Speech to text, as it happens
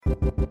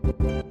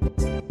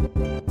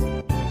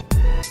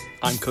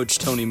I'm Coach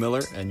Tony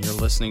Miller, and you're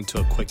listening to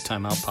a Quick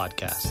Timeout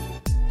podcast.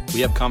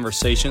 We have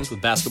conversations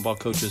with basketball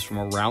coaches from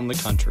around the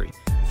country,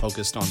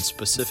 focused on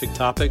specific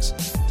topics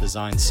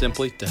designed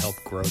simply to help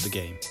grow the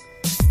game.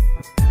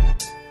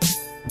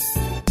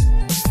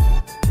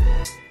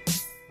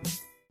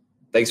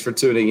 Thanks for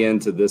tuning in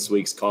to this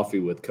week's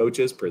Coffee with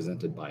Coaches,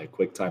 presented by a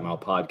Quick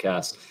Timeout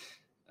podcast.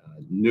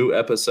 New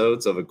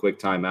episodes of a Quick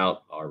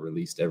Timeout are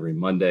released every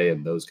Monday,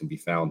 and those can be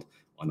found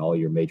on all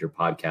your major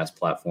podcast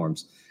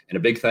platforms. And a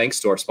big thanks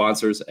to our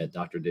sponsors at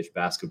Dr. Dish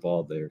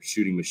Basketball. Their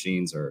shooting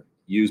machines are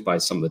used by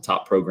some of the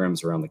top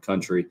programs around the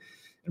country.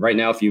 And right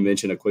now, if you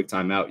mention a Quick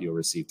Timeout, you'll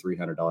receive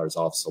 $300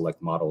 off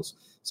select models.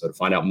 So to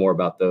find out more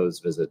about those,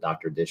 visit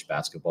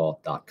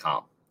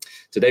drdishbasketball.com.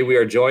 Today, we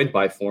are joined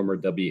by former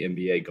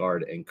WNBA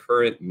guard and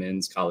current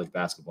men's college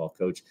basketball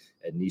coach,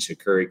 Edniesha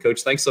Curry.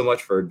 Coach, thanks so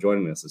much for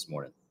joining us this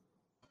morning.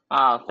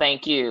 Oh,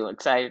 thank you.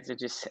 Excited to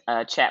just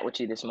chat with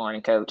you this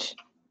morning, Coach.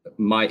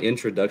 My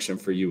introduction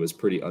for you was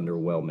pretty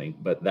underwhelming,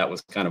 but that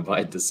was kind of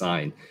by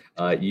design.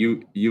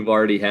 You've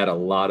already had a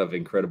lot of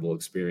incredible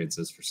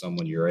experiences for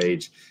someone your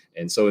age.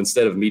 And so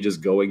instead of me just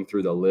going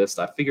through the list,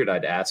 I figured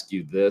I'd ask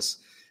you this: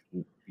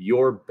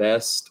 your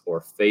best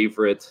or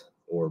favorite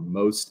or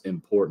most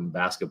important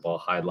basketball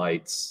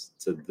highlights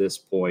to this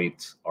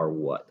point are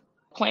what?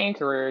 Playing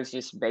career is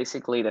just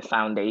basically the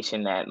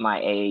foundation that my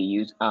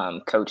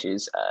AAU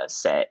coaches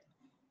set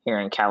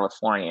here in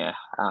California.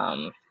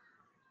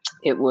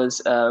 It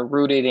was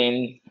rooted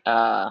in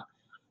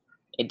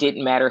it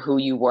didn't matter who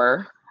you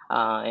were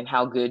and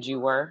how good you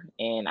were.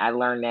 And I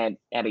learned that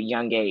at a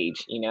young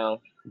age,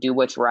 do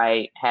what's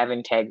right, have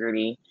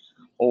integrity,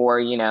 or,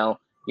 you're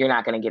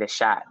not going to get a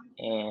shot.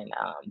 And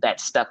that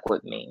stuck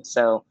with me.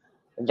 So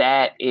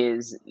that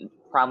is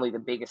probably the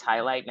biggest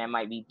highlight. And that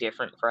might be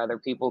different for other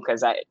people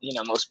because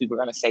most people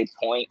are going to say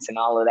points and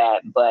all of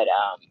that. But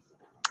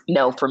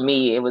no, for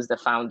me, it was the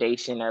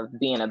foundation of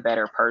being a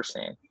better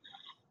person.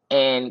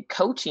 And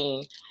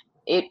coaching,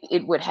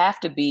 it would have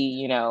to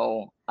be,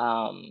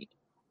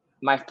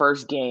 my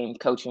first game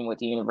coaching with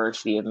the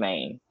University of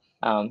Maine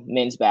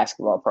men's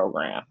basketball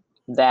program.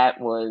 That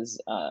was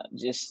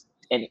just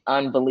an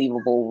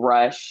unbelievable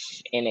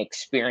rush and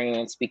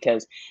experience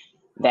because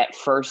that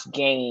first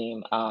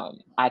game,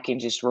 I can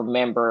just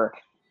remember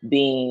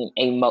being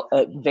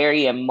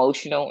very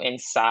emotional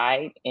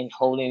inside and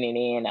holding it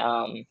in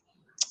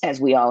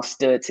as we all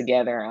stood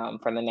together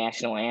for the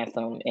national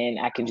anthem. And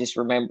I can just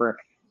remember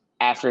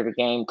after the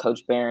game,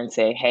 Coach Barron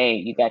said, "Hey,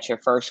 you got your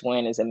first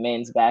win as a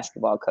men's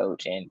basketball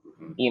coach." And,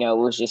 it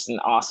was just an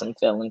awesome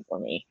feeling for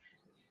me.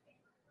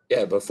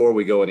 Yeah, before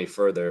we go any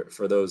further,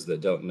 for those that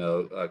don't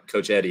know,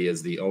 Coach Eddie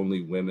is the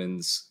only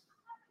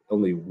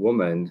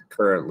woman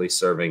currently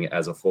serving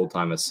as a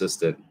full-time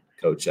assistant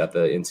coach at the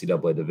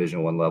NCAA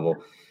Division I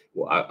level.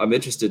 Well, I'm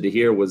interested to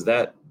hear, was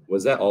that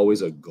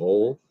always a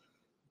goal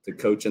to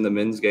coach in the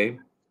men's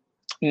game?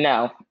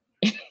 No,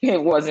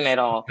 it wasn't at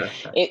all.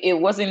 It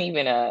wasn't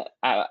even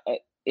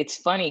it's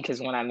funny because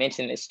when I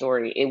mentioned this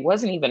story, it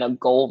wasn't even a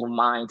goal of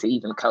mine to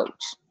even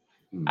coach.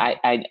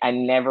 I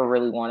never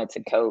really wanted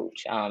to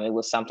coach. It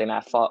was something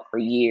I fought for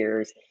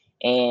years,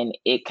 and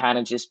it kind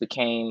of just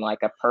became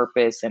like a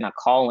purpose and a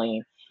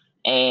calling.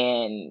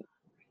 And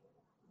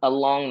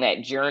along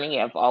that journey,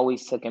 I've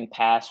always taken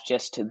paths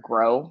just to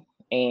grow.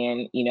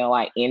 And,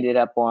 I ended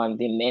up on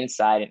the men's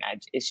side, and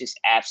it's just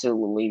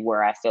absolutely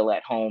where I feel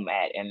at home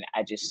at. And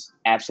I just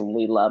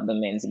absolutely love the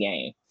men's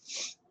game.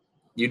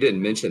 You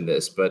didn't mention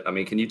this, but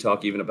can you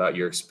talk even about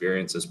your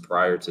experiences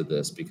prior to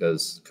this?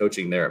 Because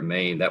coaching there at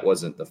Maine, that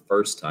wasn't the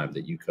first time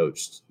that you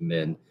coached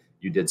men.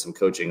 You did some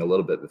coaching a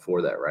little bit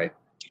before that, right?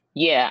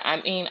 Yeah.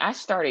 I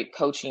started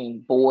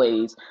coaching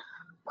boys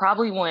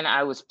probably when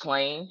I was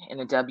playing in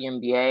the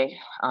WNBA.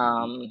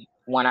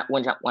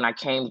 When I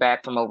came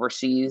back from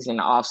overseas in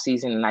the off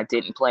season and I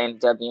didn't play in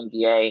the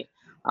WNBA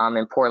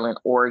in Portland,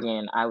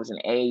 Oregon, I was an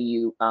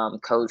AAU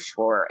coach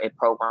for a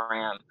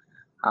program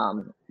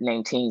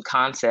named Team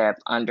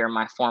Concept under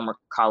my former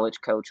college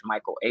coach,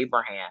 Michael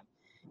Abraham.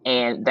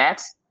 And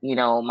that's,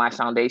 my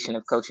foundation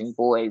of coaching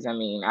boys.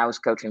 I was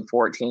coaching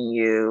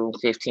 14U,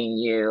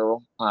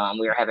 15U.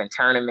 We were having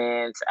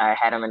tournaments. I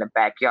had them in the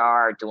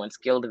backyard doing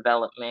skill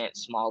development,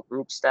 small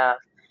group stuff.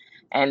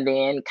 And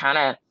then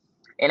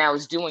and I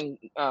was doing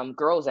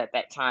girls at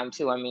that time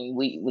too.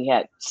 We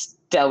had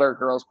stellar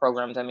girls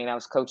programs. I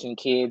was coaching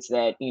kids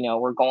that,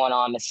 were going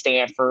on to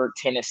Stanford,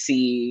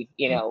 Tennessee,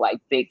 like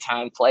big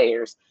time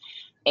players.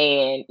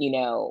 And,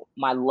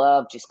 my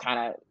love just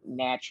kind of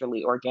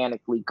naturally,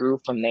 organically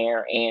grew from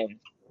there. And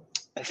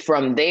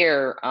from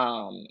there,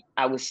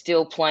 I was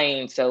still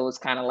playing. So it was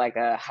kind of like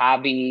a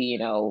hobby,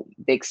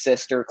 big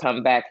sister,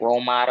 comeback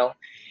role model.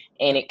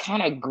 And it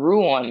kind of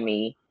grew on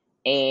me.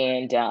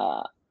 And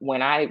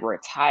when I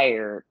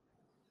retired,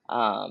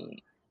 I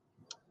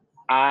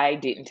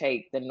didn't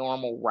take the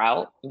normal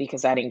route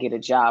because I didn't get a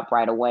job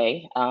right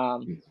away.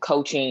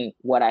 Coaching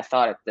what I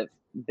thought at the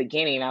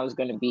beginning I was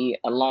going to be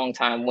a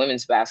long-time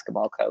women's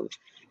basketball coach.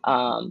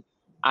 I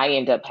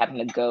ended up having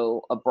to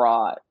go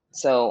abroad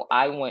So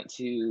I went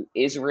to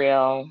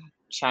Israel,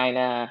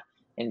 China,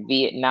 and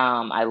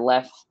Vietnam. I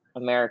left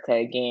America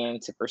again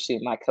to pursue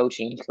my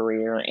coaching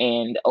career.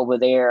 And over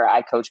there,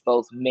 I coach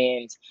both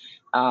men's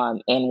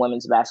and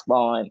women's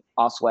basketball, and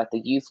also at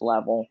the youth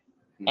level.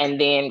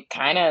 And then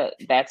kind of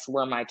that's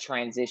where my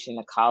transition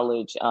to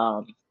college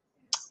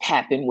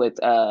happened with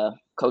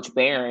Coach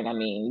Barron. I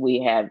mean, we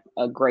have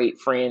a great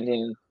friend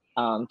in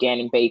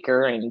Gannon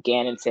Baker, and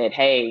Gannon said,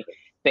 "Hey,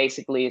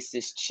 basically, it's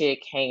this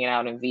chick hanging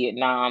out in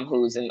Vietnam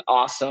who's an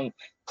awesome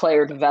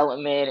player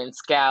development and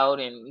scout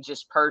and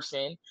just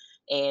person,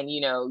 and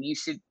you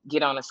should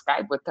get on a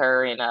Skype with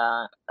her and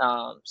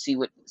see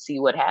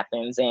what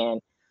happens."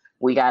 And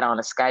we got on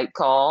a Skype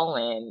call,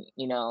 and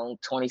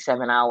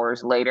 27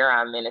 hours later,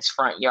 I'm in his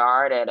front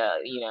yard at a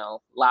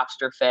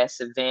Lobster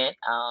Fest event,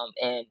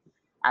 and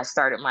I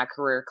started my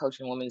career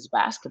coaching women's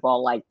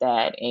basketball like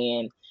that.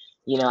 And,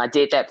 I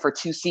did that for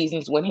 2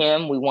 seasons with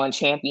him. We won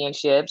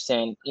championships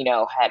and,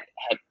 I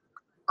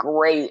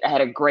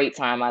had a great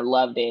time. I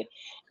loved it.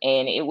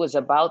 And it was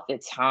about the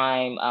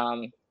time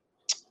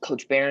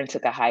Coach Barron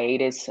took a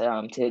hiatus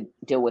to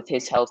deal with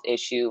his health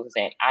issues,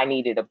 and I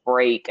needed a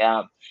break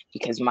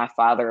because my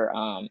father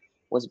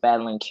was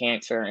battling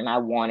cancer, and I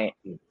wanted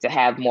to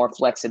have more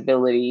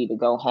flexibility to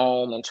go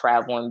home and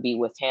travel and be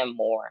with him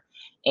more.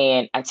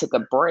 And I took a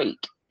break,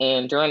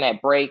 and during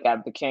that break, I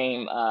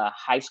became a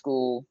high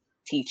school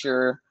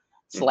teacher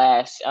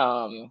slash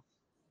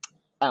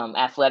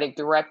athletic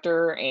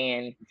director.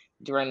 And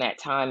during that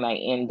time, I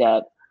ended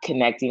up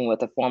connecting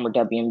with a former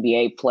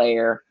WNBA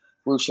player,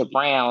 Rusha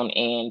Brown,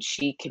 and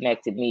she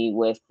connected me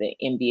with the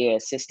NBA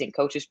assistant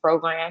coaches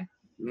program.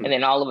 And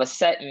then all of a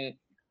sudden,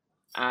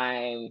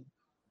 I'm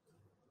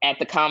at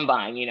the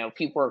combine.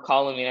 People are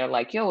calling me. They're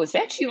like, "Yo, is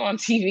that you on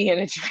TV in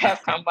the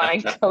draft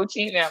combine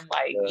coaching?" And I'm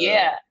like,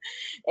 "Yeah."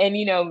 And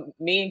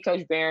me and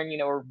Coach Barron,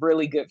 we're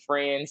really good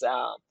friends.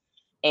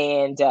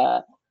 And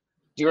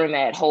during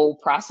that whole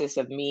process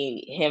of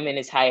him and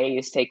his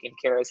hiatus taking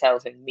care of his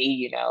health, and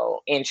me,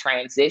 in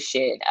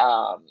transition,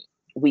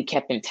 we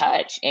kept in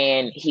touch,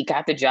 and he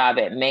got the job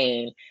at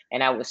Maine.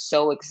 And I was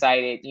so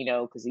excited,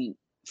 because he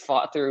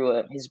fought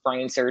through his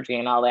brain surgery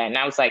and all that. And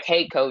I was like,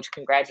 "Hey, coach,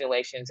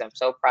 congratulations. I'm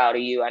so proud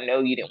of you. I know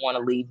you didn't want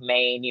to leave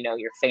Maine,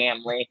 your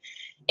family."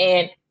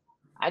 And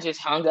I just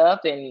hung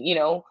up and,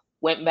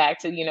 went back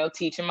to,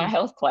 teaching my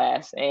health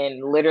class.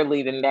 And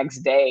literally the next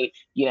day,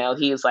 he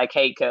was like,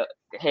 "Hey,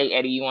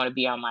 Eddie, you want to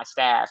be on my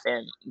staff?"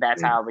 And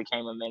that's how I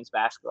became a men's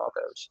basketball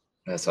coach.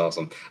 That's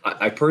awesome.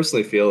 I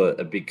personally feel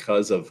that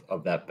because of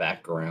that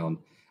background,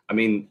 I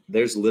mean,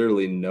 there's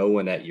literally no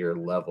one at your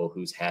level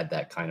who's had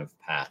that kind of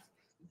path.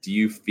 Do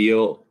you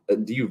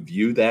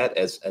view that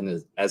as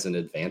an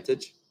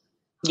advantage?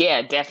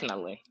 Yeah,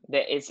 definitely.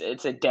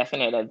 It's a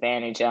definite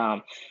advantage.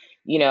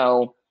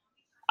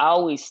 I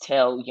always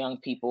tell young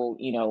people,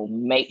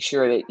 make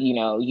sure that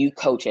you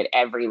coach at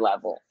every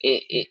level.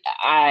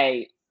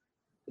 I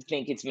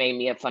think it's made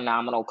me a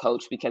phenomenal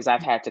coach because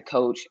I've had to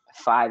coach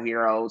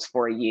 5-year-olds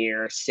for a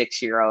year,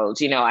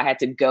 6-year-olds. I had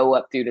to go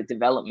up through the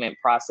development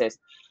process,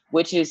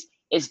 which is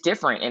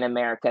different in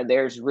America.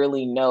 There's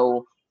really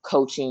no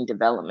coaching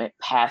development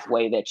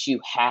pathway that you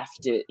have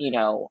to,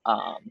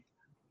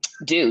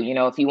 do.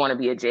 If you want to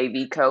be a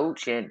JV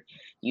coach and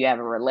you have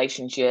a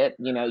relationship,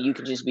 you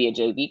can just be a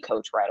JV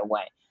coach right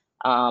away.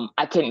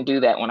 I couldn't do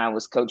that when I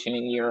was coaching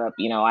in Europe.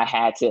 I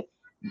had to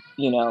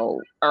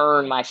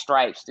earn my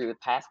stripes through the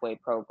pathway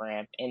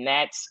program. And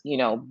that's,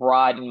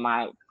 broadened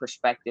my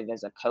perspective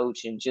as a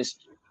coach, and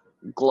just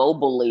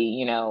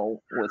globally,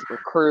 with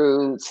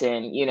recruits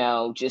and,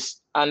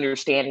 just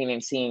understanding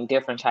and seeing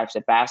different types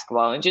of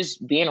basketball, and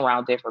just being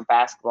around different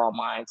basketball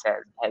minds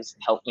has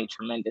helped me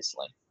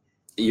tremendously.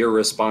 Your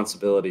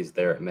responsibilities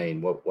there at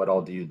Maine, what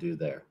all do you do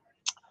there?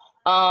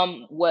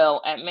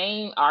 Well, at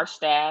Maine, our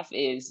staff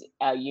is,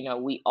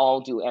 we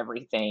all do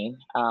everything.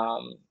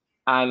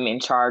 I'm in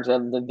charge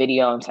of the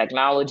video and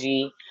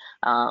technology.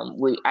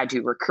 I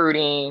do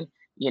recruiting,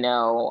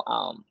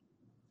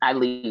 I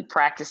lead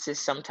practices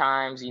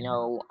sometimes,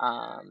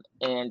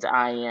 and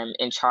I am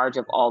in charge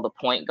of all the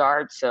point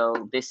guards.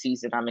 So this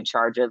season, I'm in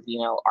charge of,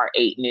 our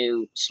 8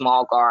 new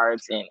small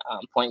guards and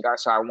point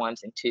guards, so our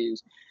 1s and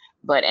 2s.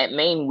 But at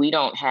Maine, we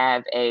don't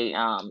have a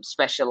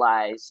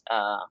specialized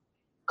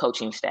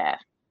coaching staff.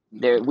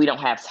 We don't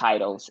have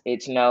titles.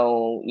 It's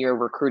you're a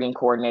recruiting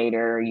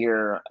coordinator,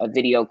 you're a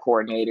video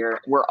coordinator.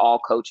 We're all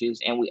coaches,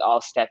 and we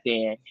all step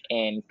in.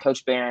 And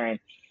Coach Barron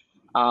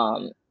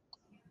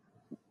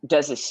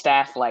does a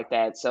staff like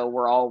that, so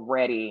we're all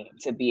ready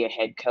to be a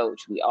head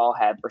coach. We all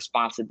have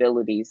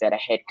responsibilities that a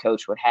head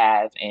coach would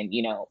have, and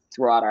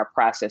throughout our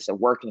process of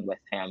working with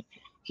him,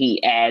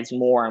 he adds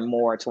more and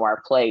more to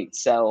our plate.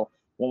 So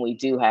when we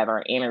do have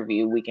our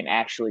interview, we can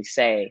actually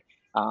say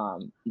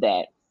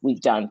that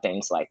we've done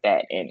things like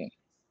that. And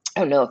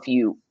I don't know if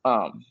you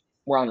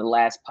were on the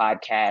last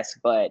podcast,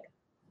 but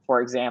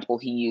for example,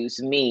 he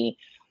used me.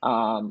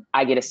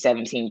 I get a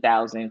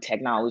 17,000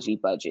 technology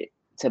budget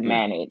to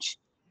manage.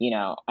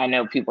 I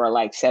know people are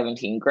like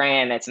 17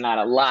 grand. That's not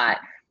a lot,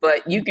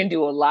 But you can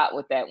do a lot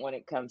with that when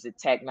it comes to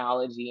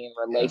technology and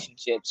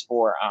relationships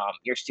for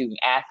your student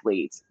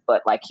athletes.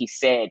 But like he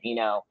said,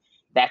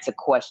 that's a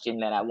question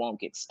that I won't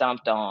get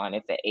stumped on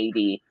if the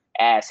AD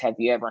asks, have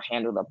you ever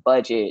handled a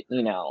budget,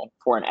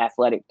 for an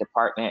athletic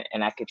department?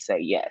 And I could say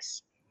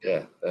yes.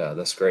 Yeah,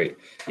 that's great.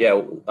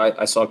 Yeah,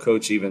 I saw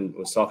Coach even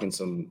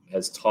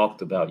has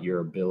talked about your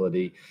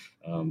ability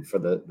for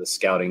the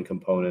scouting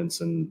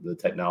components and the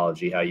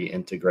technology, how you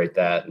integrate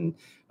that, and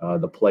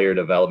the player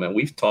development.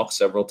 We've talked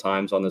several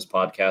times on this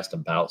podcast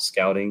about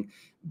scouting,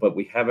 but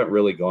we haven't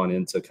really gone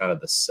into kind of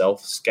the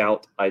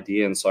self-scout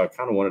idea. And so I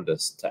kind of wanted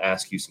to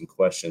ask you some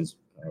questions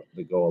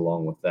to go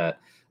along with that.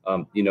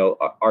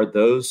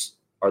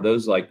 Are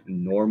those like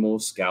normal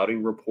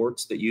scouting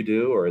reports that you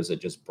do, or is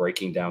it just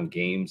breaking down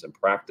games and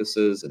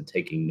practices and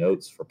taking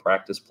notes for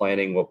practice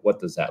planning? What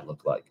does that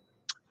look like?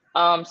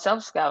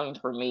 Self-scouting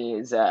for me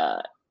is,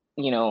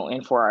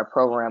 and for our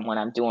program, when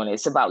I'm doing it,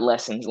 it's about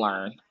lessons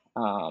learned.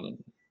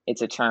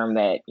 It's a term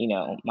that,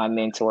 my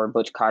mentor,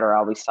 Butch Carter,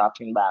 always talks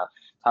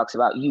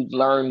about you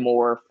learn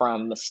more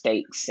from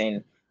mistakes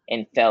and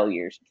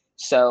failures.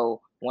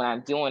 So when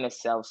I'm doing a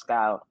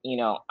self-scout,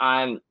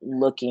 I'm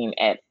looking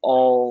at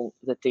all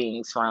the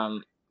things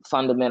from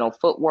fundamental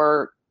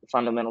footwork,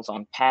 fundamentals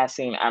on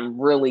passing. I'm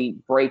really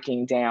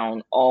breaking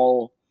down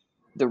all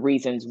the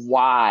reasons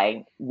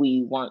why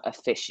we weren't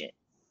efficient.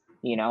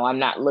 I'm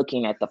not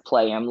looking at the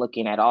play. I'm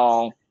looking at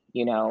all,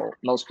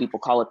 most people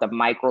call it the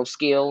micro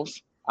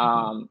skills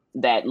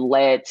that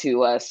led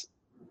to us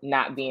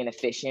not being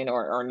efficient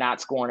or not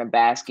scoring a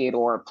basket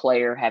or a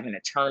player having a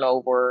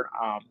turnover.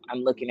 I'm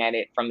looking at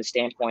it from the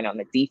standpoint on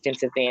the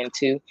defensive end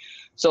too.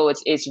 So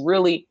it's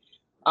really,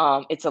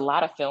 it's a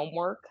lot of film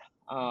work.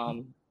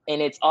 And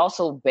it's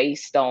also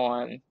based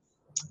on,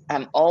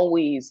 I'm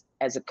always,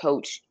 as a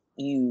coach,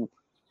 you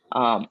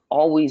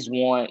always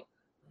want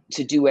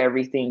to do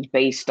everything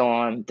based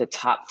on the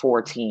top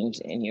 4 teams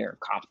in your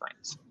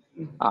conference.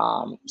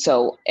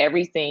 So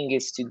everything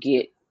is to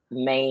get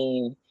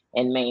Maine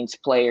and Maine's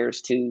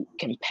players to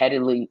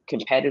competitively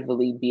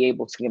be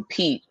able to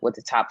compete with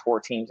the top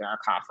 4 teams in our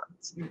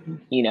conference,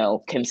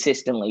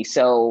 consistently.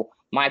 So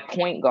my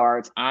point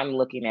guards, I'm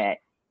looking at,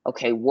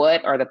 okay,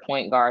 what are the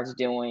point guards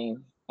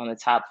doing on the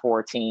top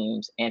 4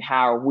 teams, and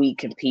how are we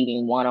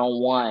competing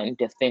one-on-one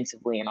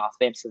defensively and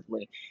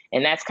offensively?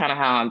 And that's kind of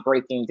how I'm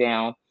breaking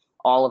down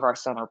all of our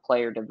summer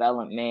player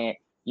development,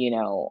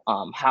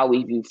 how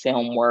we view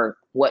film work,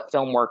 what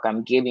film work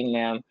I'm giving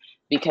them,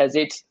 because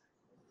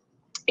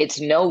it's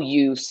no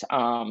use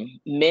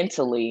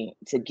mentally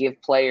to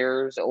give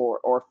players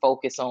or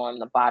focus on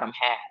the bottom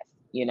half,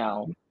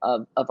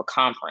 of a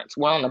conference.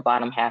 We're on the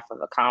bottom half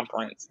of a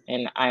conference,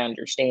 and I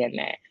understand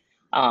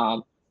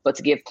that. But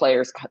to give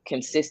players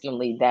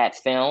consistently that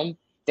film,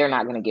 they're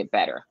not going to get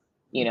better.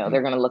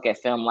 They're going to look at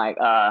film like,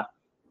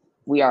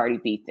 we already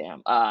beat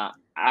them.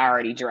 I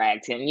already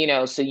dragged him,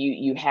 so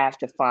you have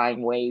to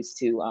find ways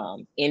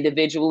to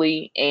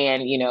individually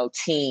and,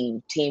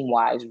 team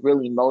wise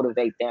really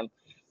motivate them.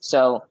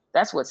 So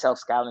that's what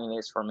self-scouting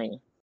is for me.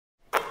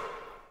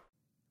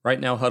 Right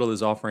now, Huddle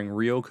is offering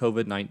real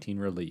COVID-19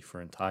 relief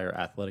for entire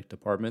athletic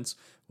departments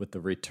with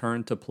the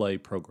Return to Play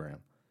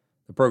program.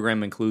 The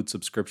program includes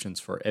subscriptions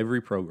for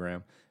every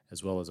program,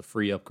 as well as a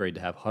free upgrade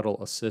to have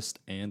Huddle Assist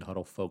and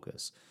Huddle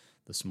Focus,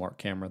 the smart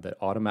camera that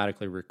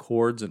automatically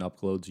records and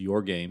uploads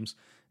your games,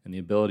 and the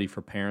ability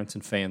for parents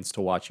and fans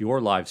to watch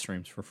your live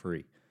streams for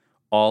free,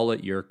 all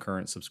at your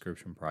current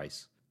subscription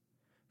price.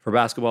 For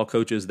basketball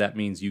coaches, that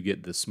means you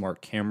get the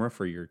smart camera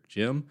for your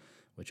gym,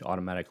 which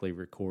automatically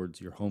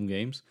records your home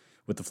games,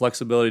 with the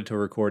flexibility to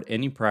record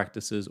any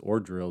practices or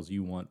drills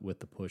you want with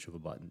the push of a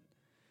button.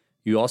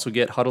 You also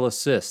get Huddle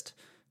Assist.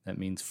 That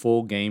means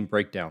full game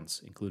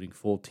breakdowns, including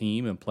full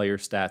team and player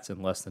stats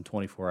in less than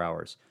 24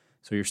 hours,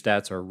 so your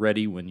stats are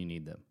ready when you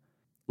need them.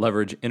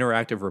 Leverage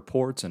interactive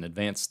reports and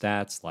advanced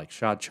stats like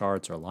shot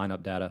charts or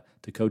lineup data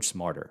to coach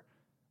smarter.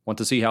 Want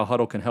to see how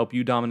Huddle can help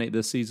you dominate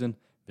this season?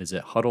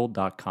 Visit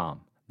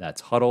huddle.com.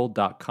 That's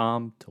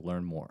huddle.com to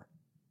learn more.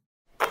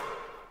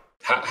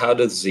 How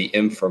does the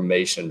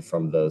information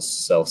from those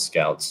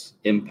self-scouts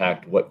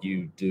impact what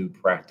you do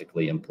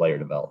practically in player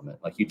development?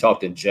 Like you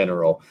talked in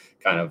general,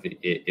 kind of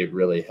it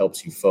really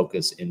helps you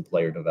focus in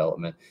player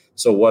development.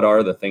 So what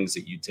are the things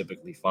that you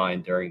typically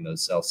find during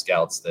those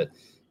self-scouts that,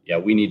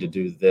 we need to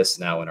do this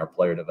now in our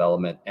player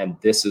development, and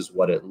this is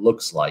what it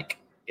looks like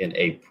in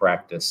a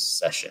practice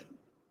session?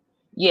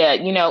 Yeah,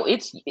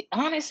 it's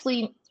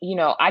honestly,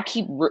 I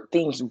keep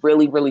things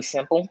really, really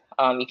simple.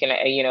 You can,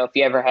 if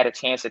you ever had a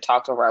chance to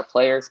talk to our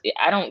players,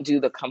 I don't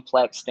do the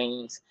complex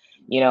things.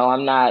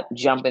 I'm not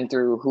jumping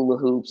through hula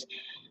hoops,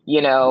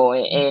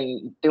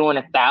 and doing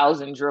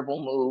 1,000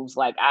 dribble moves.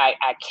 Like I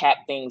cap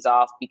things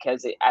off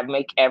because I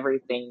make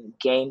everything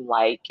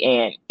game-like.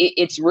 And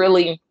it's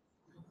really,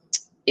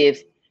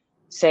 if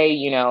say,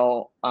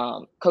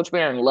 Coach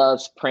Barron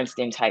loves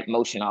Princeton type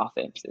motion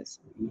offenses.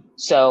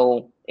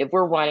 So if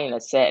we're running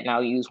a set, and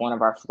I'll use one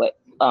of our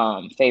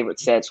favorite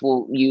sets,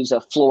 we'll use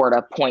a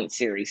Florida point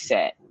series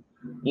set.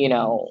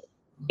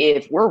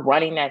 if we're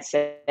running that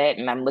set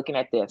and I'm looking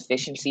at the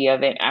efficiency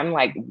of it, I'm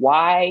like,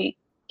 why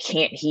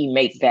can't he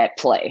make that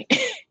play?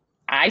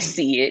 I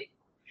see it.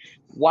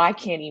 Why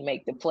can't he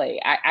make the play?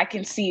 I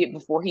can see it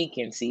before he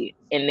can see it.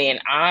 And then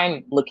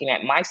I'm looking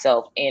at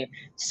myself, and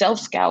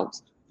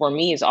self-scouts for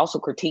me is also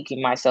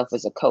critiquing myself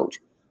as a coach.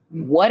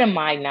 What am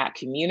I not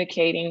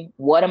communicating?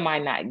 What am I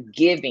not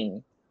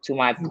giving to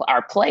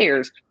our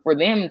players for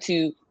them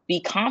to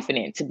be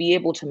confident, to be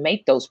able to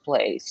make those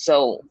plays?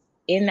 So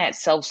in that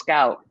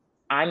self-scout,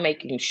 I'm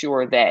making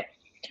sure that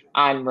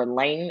I'm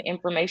relaying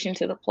information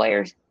to the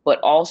players, but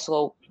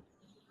also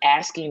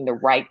asking the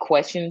right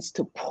questions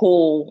to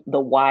pull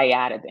the why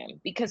out of them,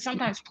 because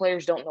sometimes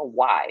players don't know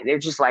why. They're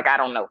just like, I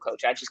don't know,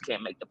 coach, I just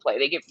can't make the play.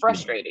 They get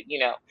frustrated,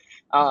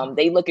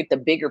 they look at the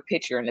bigger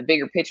picture, and the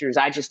bigger picture is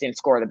I just didn't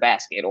score the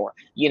basket, or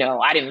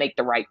I didn't make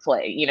the right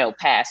play,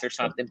 pass or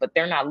something, but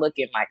they're not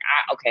looking like,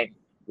 okay,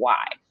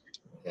 why?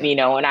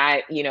 And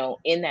I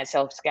in that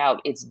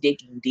self-scout, it's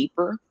digging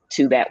deeper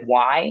to that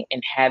why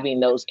and having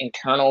those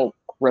internal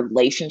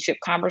relationship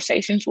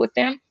conversations with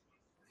them.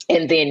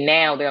 And then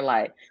now they're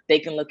like, they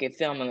can look at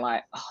film and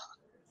like, oh,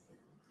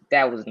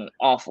 that was an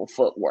awful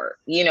footwork.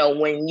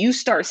 When you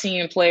start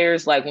seeing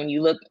players, like when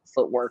you look at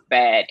footwork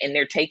bad and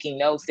they're taking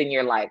notes, then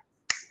you're like,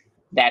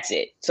 that's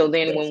it. So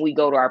then when we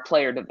go to our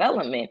player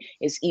development,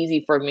 it's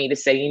easy for me to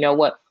say, you know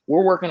what,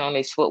 we're working on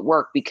this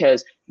footwork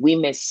because we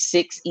missed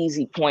 6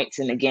 easy points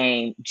in the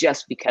game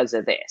just because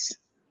of this.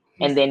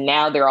 And then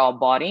now they're all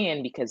bought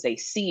in because they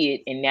see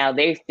it. And now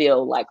they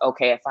feel like,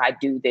 okay, if I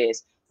do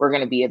this, we're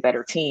going to be a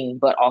better team,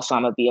 but also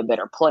I'm going to be a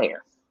better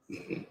player.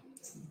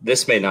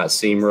 This may not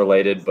seem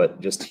related, but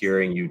just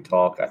hearing you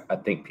talk, I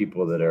think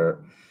people that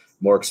are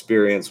more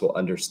experienced will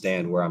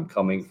understand where I'm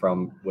coming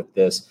from with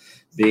this.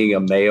 Being a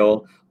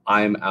male,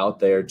 I'm out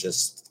there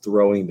just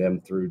throwing them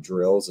through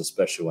drills,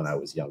 especially when I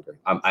was younger.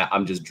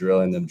 I'm just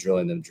drilling them.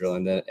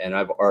 And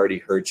I've already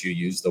heard you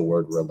use the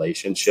word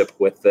relationship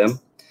with them.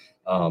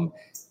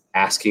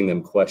 Asking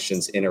them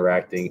questions,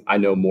 interacting. I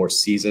know more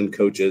seasoned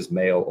coaches,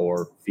 male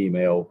or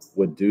female,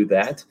 would do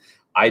that.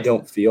 I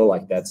don't feel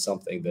like that's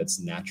something that's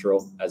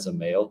natural as a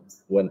male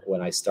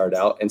when I start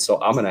out. And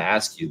so I'm going to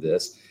ask you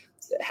this,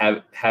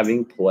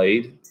 having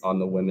played on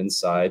the women's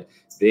side,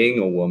 being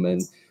a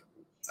woman,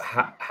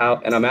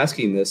 how, and I'm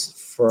asking this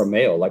for a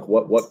male, like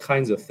what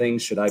kinds of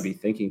things should I be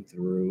thinking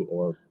through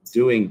or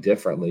doing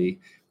differently?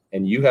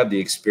 And you have the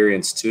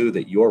experience too,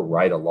 that you're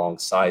right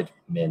alongside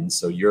men.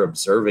 So you're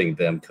observing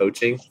them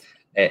coaching,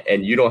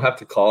 and you don't have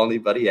to call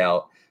anybody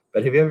out.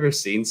 But have you ever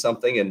seen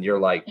something and you're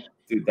like,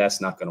 dude, that's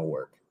not going to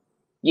work?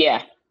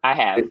 Yeah, I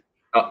have.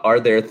 Are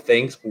there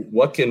things,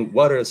 what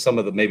are some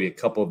of the, maybe a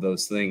couple of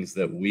those things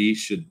that we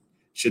should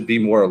be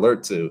more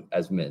alert to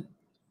as men?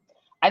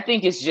 I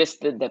think it's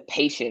just the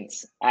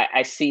patience.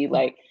 I see,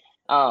 like,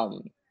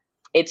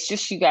 it's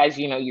just you guys,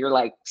 you're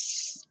like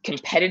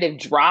competitive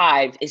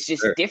drive is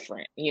just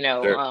different,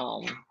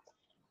 Sure.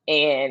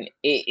 And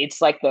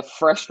it's like the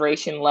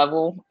frustration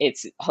level.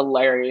 It's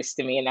hilarious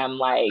to me. And I'm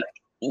like,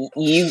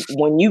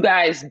 when you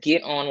guys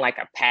get on like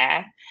a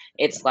path,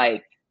 it's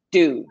like,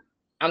 dude,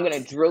 I'm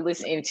going to drill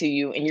this into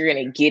you and you're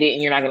going to get it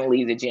and you're not going to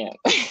leave the gym.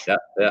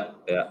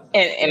 Yeah.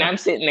 And I'm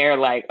sitting there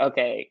like,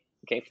 okay,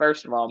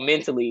 first of all,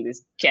 mentally,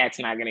 this cat's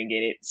not going to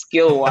get it.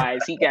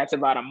 Skill-wise, he got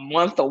about a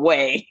month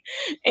away.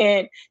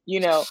 And,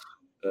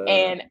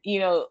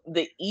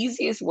 the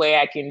easiest way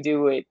I can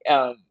do it,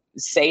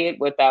 say it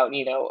without,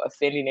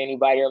 offending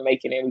anybody or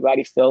making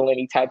anybody feel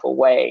any type of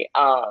way.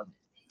 I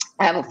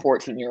have a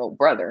 14-year-old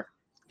brother,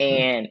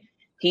 and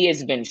he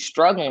has been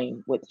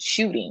struggling with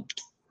shooting.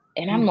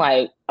 And I'm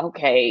like,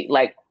 okay,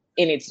 and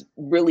it's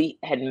really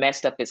had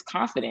messed up his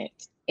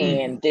confidence.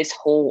 And this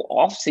whole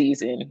off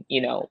season,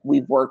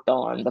 we've worked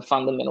on the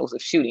fundamentals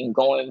of shooting,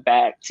 going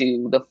back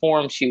to the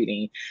form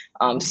shooting,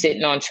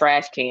 sitting on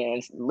trash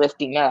cans,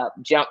 lifting up,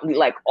 jump,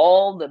 like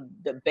all the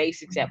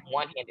basics at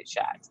one-handed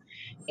shots.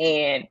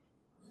 And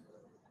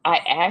I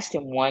asked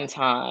him one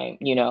time,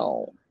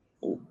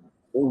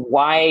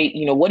 why,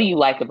 what do you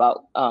like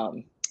about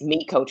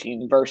me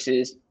coaching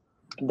versus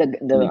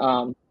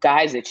the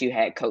guys that you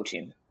had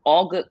coaching?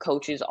 All good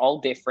coaches, all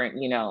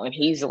different, and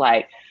he's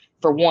like,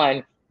 for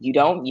one, you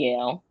don't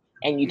yell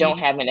and you don't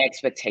have an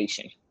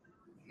expectation.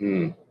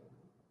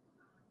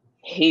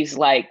 He's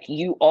like,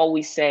 you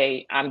always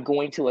say, I'm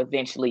going to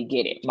eventually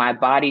get it. My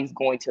body's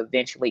going to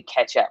eventually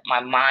catch up. My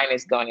mind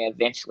is going to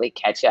eventually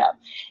catch up.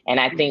 And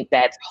I think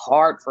that's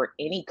hard for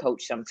any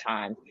coach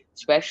sometimes,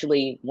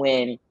 especially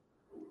when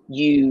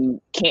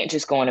you can't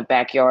just go in the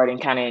backyard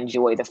and kind of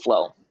enjoy the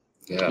flow.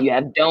 Yeah. You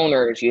have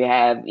donors, you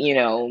have,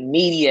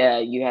 media,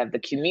 you have the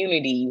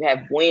community, you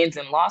have wins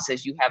and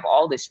losses. You have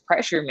all this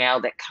pressure now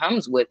that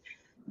comes with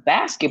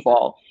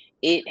basketball.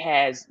 It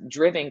has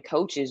driven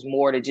coaches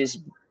more to just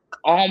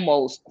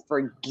almost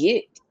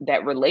forget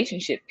that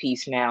relationship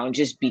piece now and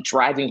just be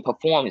driving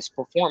performance.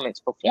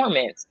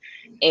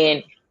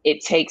 And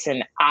it takes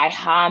an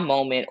aha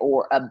moment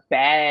or a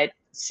bad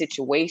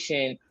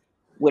situation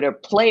with a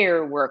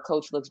player where a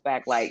coach looks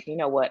back like, you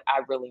know what,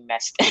 I really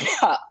messed it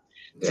up.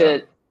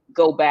 To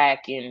go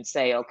back and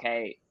say,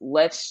 okay,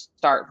 let's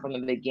start from the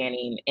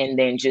beginning and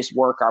then just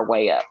work our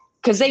way up.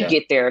 Because they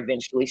get there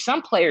eventually.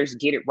 Some players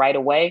get it right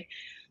away.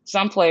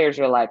 Some players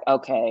are like,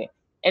 okay,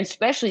 and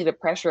especially the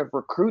pressure of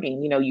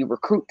recruiting. You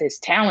recruit this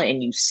talent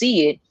and you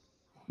see it,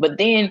 but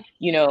then,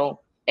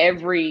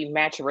 every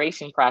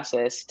maturation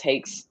process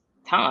takes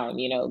time.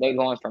 They're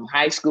going from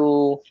high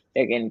school,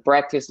 they're getting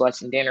breakfast,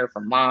 lunch, and dinner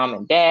from mom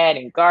and dad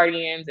and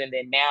guardians. And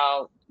then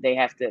now they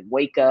have to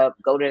wake up,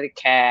 go to the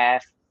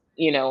calf,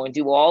 and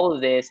do all of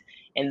this.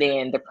 And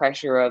then the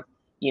pressure of,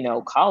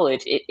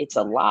 college, it's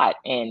a lot.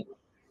 And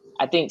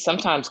I think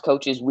sometimes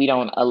coaches, we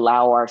don't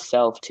allow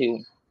ourselves to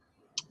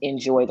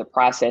enjoy the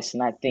process.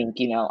 And I think,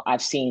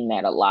 I've seen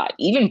that a lot.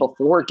 Even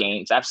before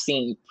games, I've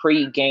seen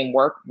pre-game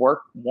work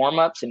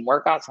warm-ups and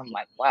workouts. I'm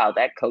like, wow,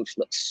 that coach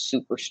looks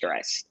super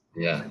stressed.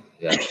 Yeah.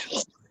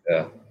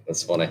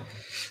 That's funny.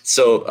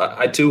 So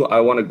I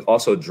want to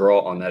also draw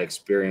on that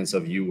experience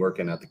of you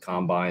working at the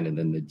combine and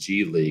then the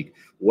G League.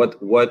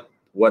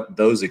 What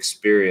those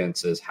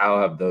experiences,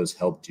 how have those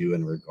helped you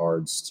in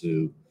regards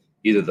to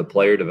either the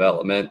player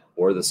development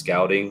or the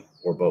scouting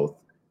or both?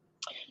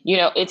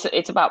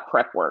 It's about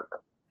prep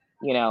work.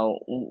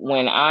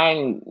 When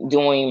I'm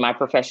doing my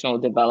professional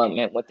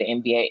development with the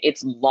NBA,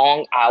 it's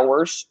long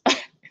hours.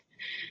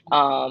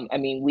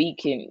 We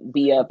can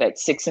be up at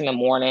 6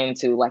 a.m.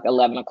 to like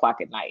 11 o'clock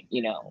at night,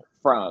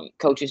 from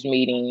coaches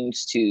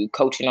meetings to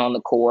coaching on the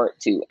court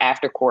to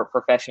after court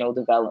professional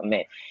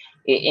development.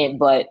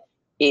 It's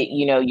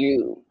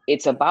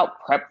about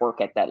prep work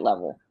at that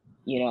level,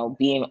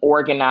 being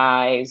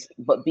organized,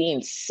 but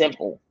being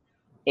simple.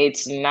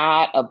 It's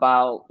not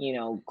about,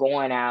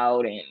 going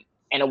out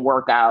and a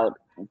workout,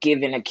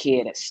 giving a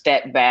kid a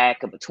step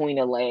back, a between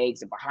the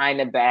legs, a behind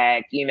the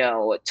back,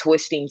 a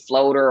twisting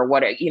floater or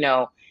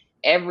whatever.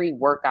 Every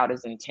workout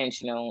is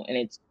intentional and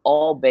it's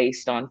all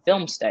based on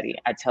film study.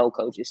 I tell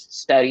coaches,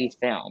 study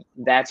film.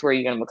 That's where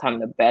you're going to become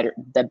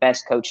the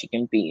best coach you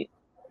can be.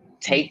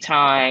 Take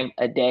time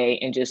a day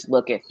and just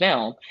look at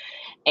film.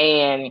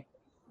 And,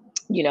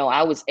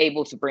 I was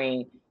able to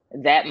bring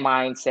that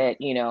mindset,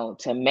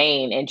 to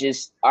Maine and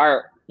just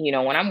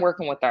when I'm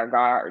working with our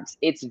guards,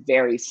 it's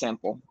very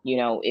simple.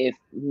 If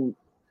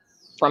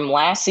from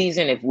last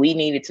season, if we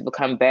needed to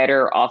become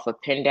better off of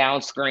pin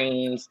down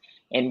screens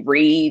and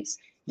reads,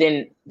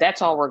 then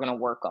that's all we're going to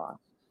work on,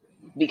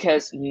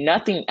 because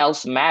nothing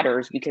else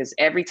matters, because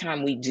every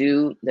time we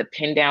do the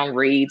pin down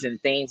reads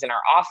and things in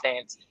our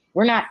offense,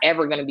 we're not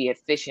ever going to be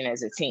efficient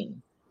as a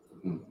team.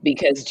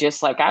 Because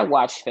just like I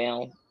watch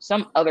film,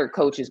 some other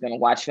coach is going to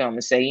watch film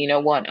and say, you know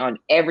what, on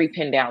every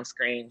pin down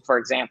screen, for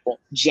example,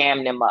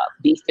 jam them up,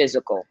 be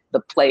physical, the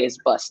play is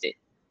busted.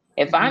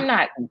 If I'm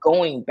not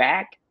going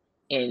back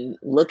and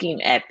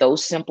looking at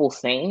those simple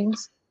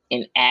things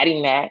and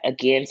adding that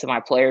again to my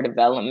player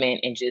development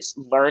and just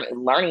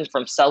learning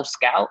from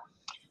self-scout,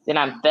 then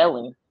I'm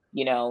failing,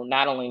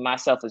 not only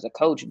myself as a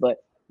coach, but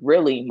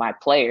really my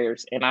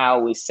players. And I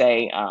always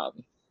say,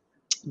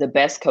 the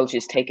best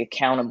coaches take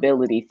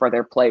accountability for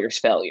their players'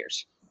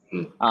 failures.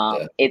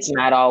 It's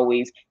not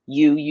always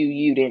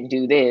you didn't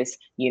do this.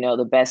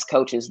 The best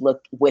coaches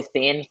look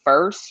within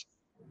first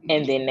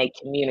and then they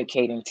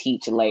communicate and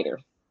teach later.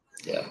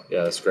 Yeah,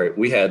 that's great.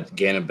 We had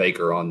Gannon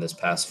Baker on this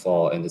past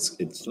fall, and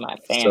it's my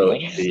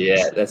family.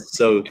 So, that's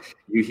so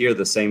you hear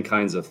the same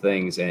kinds of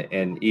things,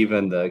 and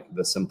even the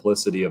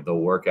simplicity of the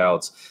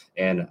workouts.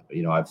 And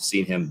I've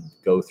seen him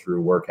go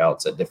through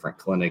workouts at different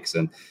clinics,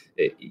 and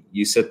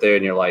you sit there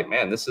and you're like,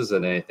 man, this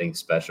isn't anything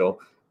special.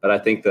 But I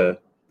think the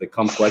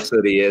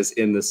complexity is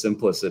in the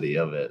simplicity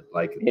of it.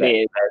 Like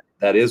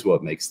that is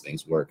what makes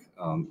things work.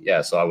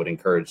 So I would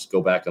encourage,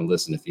 go back and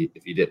listen if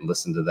you didn't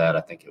listen to that.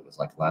 I think it was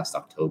like last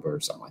October or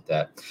something like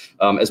that.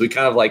 As we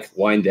kind of like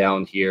wind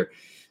down here,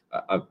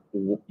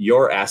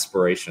 your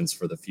aspirations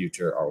for the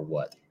future are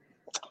what?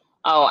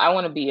 Oh, I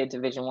want to be a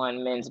Division I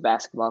men's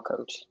basketball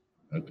coach.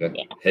 Okay.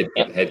 Yeah.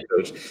 Head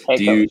coach.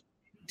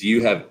 Do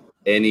you have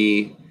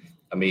any,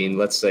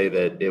 let's say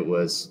that it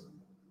was,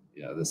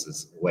 this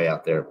is way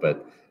out there,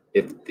 but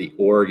if the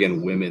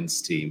Oregon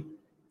women's team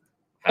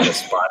had a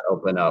spot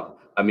open up,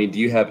 do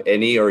you have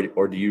any, or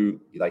do you,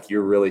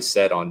 you're really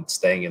set on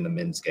staying in the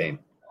men's game?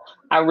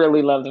 I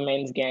really love the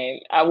men's game.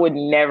 I would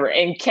never,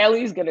 and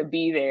Kelly's going to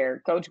be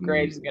there. Coach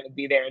Graves is going to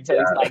be there until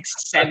he's like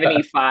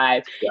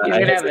 75. He's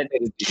going to have a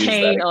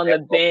chain on the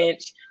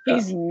bench.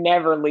 He's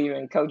never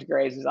leaving. Coach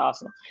Graves is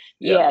awesome.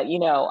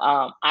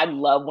 I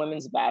love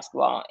women's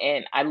basketball,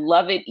 and I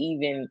love it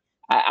even.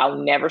 I'll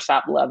never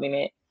stop loving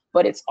it,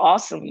 but it's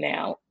awesome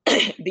now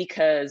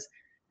because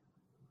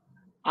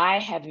I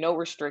have no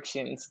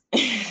restrictions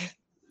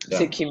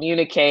to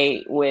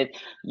communicate with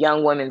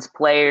young women's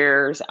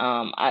players.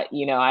 I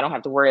don't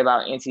have to worry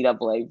about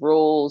NCAA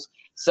rules.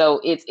 So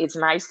it's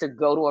nice to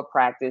go to a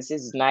practice.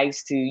 It's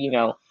nice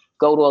to,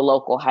 go to a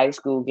local high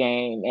school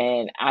game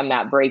and I'm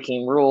not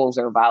breaking rules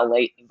or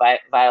violations.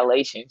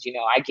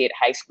 I get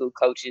high school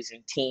coaches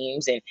and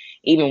teams and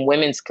even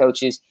women's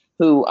coaches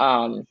who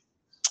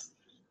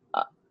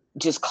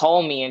just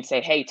call me and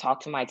say, hey, talk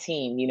to my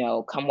team,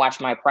 come watch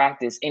my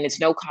practice. And it's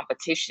no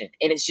competition.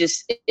 And it's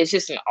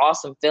just an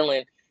awesome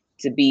feeling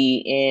to be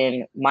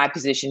in my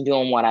position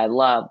doing what I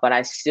love, but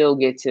I still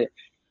get to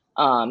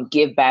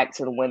give back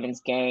to the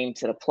women's game,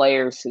 to the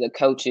players, to the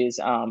coaches,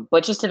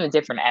 but just in a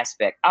different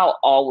aspect. I'll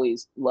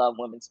always love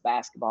women's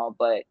basketball,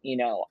 but,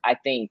 I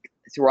think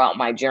throughout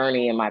my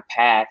journey and my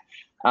path,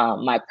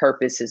 my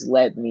purpose has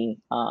led me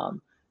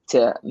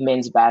to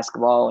men's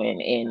basketball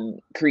and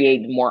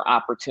creating more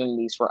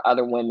opportunities for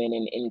other women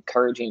and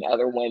encouraging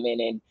other women,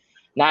 and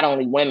not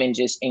only women,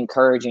 just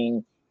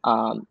encouraging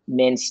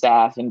men's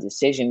staff and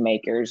decision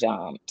makers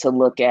to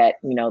look at,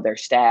 their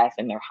staff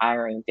and their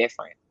hiring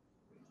different.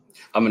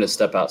 I'm going to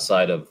step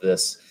outside of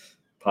this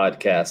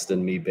podcast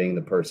and me being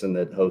the person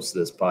that hosts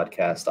this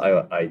podcast.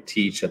 I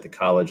teach at the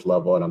college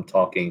level, and I'm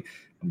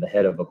the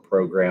head of a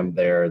program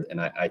there,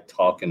 and I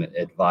talk and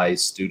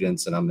advise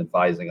students, and I'm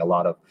advising a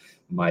lot of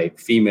my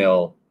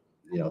female,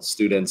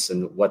 students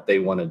and what they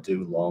want to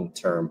do long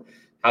term.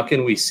 How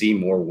can we see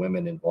more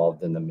women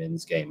involved in the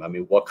men's game? I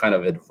mean, what kind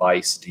of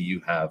advice do you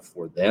have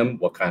for them?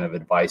 What kind of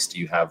advice do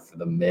you have for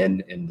the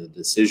men in the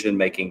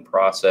decision-making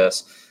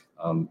process?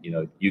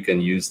 You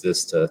can use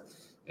this to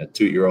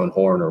toot your own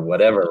horn or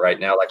whatever right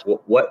now. Like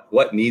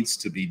what needs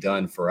to be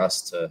done for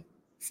us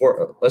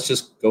let's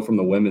just go from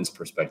the women's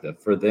perspective,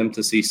 for them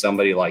to see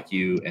somebody like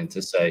you and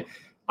to say,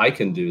 I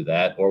can do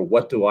that, or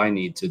what do I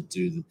need to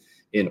do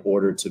in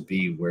order to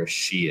be where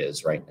she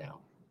is right now?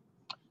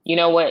 You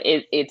know what?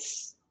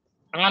 It's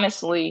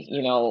honestly,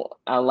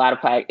 a lot of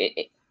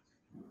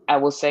I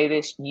will say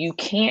this: you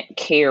can't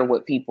care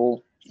what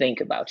people think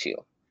about you.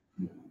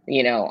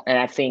 And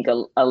I think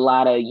a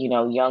lot of,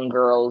 young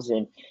girls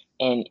and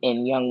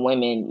young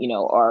women,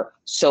 are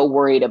so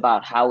worried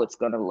about how it's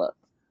going to look.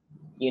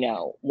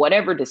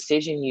 Whatever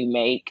decision you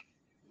make,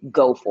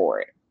 go for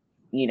it.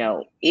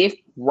 If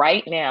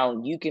right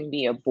now you can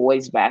be a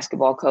boys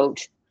basketball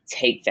coach,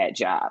 take that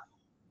job.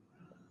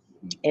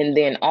 And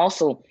then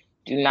also,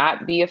 do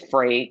not be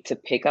afraid to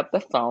pick up the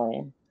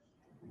phone,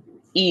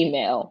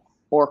 email,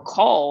 or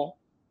call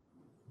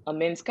a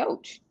men's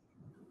coach.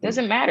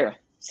 Doesn't matter.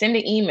 Send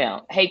an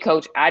email. Hey,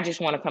 coach, I just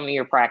want to come to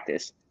your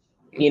practice.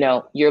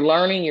 You're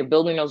learning, you're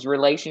building those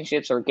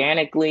relationships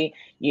organically,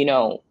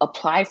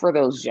 apply for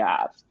those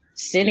jobs.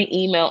 Send an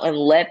email and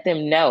let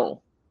them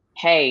know,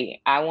 hey,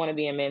 I want to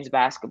be a men's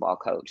basketball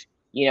coach.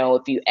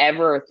 If you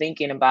ever are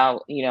thinking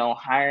about,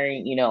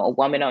 hiring, a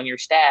woman on your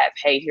staff,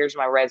 hey, here's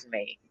my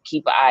resume.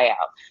 Keep an eye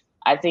out.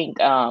 I think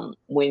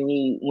when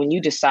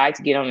you decide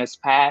to get on this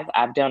path,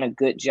 I've done a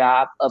good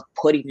job of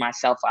putting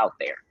myself out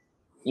there,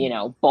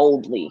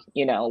 boldly,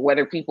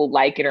 whether people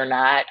like it or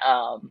not.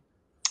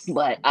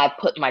 But I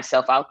put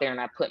myself out there, and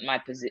I put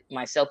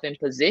myself in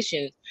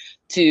position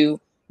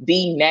to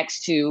be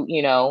next to,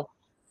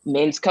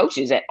 men's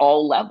coaches at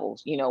all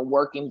levels,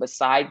 working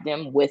beside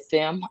them, with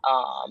them,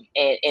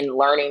 and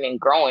learning and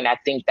growing. I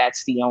think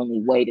that's the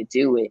only way to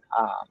do it.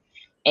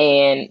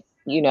 And,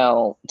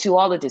 to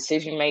all the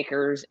decision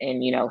makers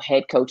and,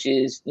 head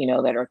coaches,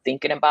 that are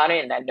thinking about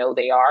it, and I know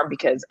they are,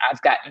 because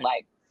I've gotten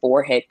like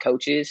 4 head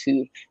coaches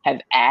who have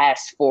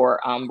asked for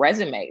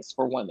resumes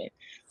for women.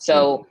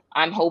 So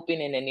I'm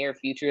hoping in the near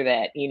future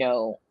that,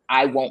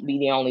 I won't be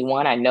the only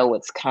one. I know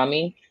it's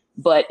coming,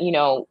 but,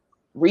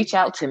 reach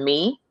out to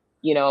me.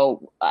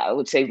 I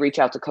would say reach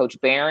out to Coach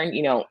Barron,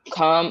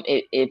 come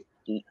if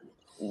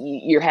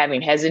you're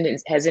having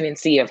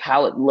hesitancy of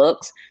how it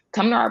looks,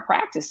 come to our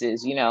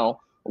practices,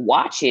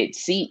 watch it,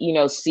 see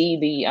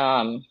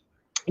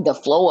the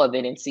flow of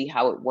it and see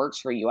how it works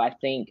for you. I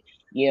think,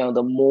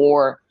 the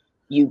more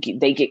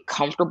they get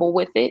comfortable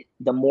with it,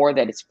 the more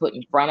that it's put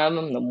in front of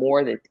them, the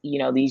more that,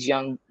 these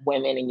young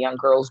women and young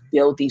girls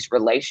build these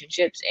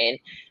relationships. And,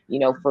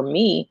 for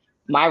me,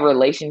 my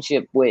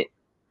relationship with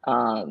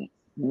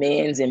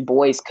men's and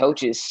boys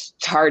coaches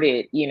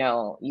started,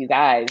 you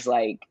guys,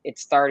 like it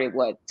started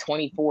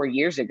 24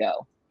 years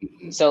ago.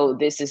 So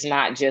this is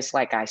not just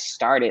like I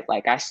started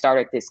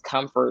this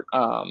comfort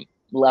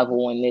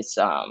level in this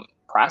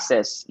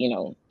process,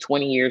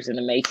 20 years in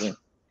the making.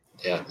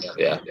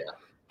 Yeah.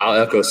 I'll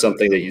echo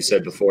something that you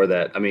said before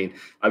that. I mean,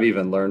 I've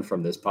even learned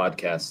from this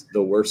podcast,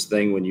 the worst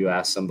thing when you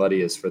ask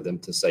somebody is for them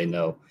to say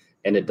no,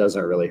 and it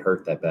doesn't really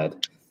hurt that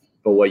bad.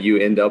 But what you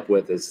end up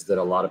with is that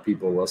a lot of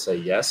people will say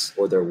yes,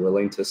 or they're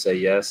willing to say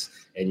yes.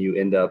 And you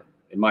end up,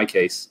 in my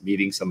case,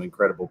 meeting some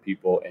incredible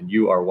people. And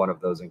you are one of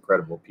those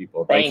incredible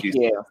people. Thank you.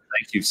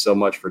 Thank you so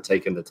much for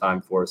taking the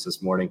time for us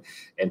this morning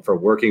and for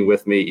working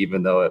with me,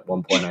 even though at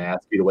one point I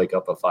asked you to wake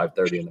up at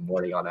 5:30 in the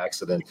morning on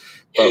accident.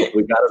 But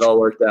we got it all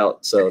worked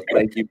out. So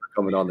thank you for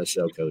coming on the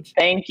show, Coach.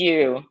 Thank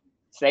you.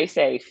 Stay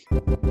safe.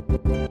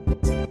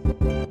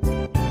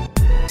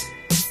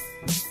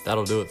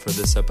 That'll do it for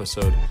this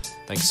episode.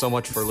 Thanks so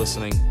much for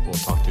listening. We'll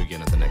talk to you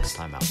again at the next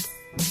time out.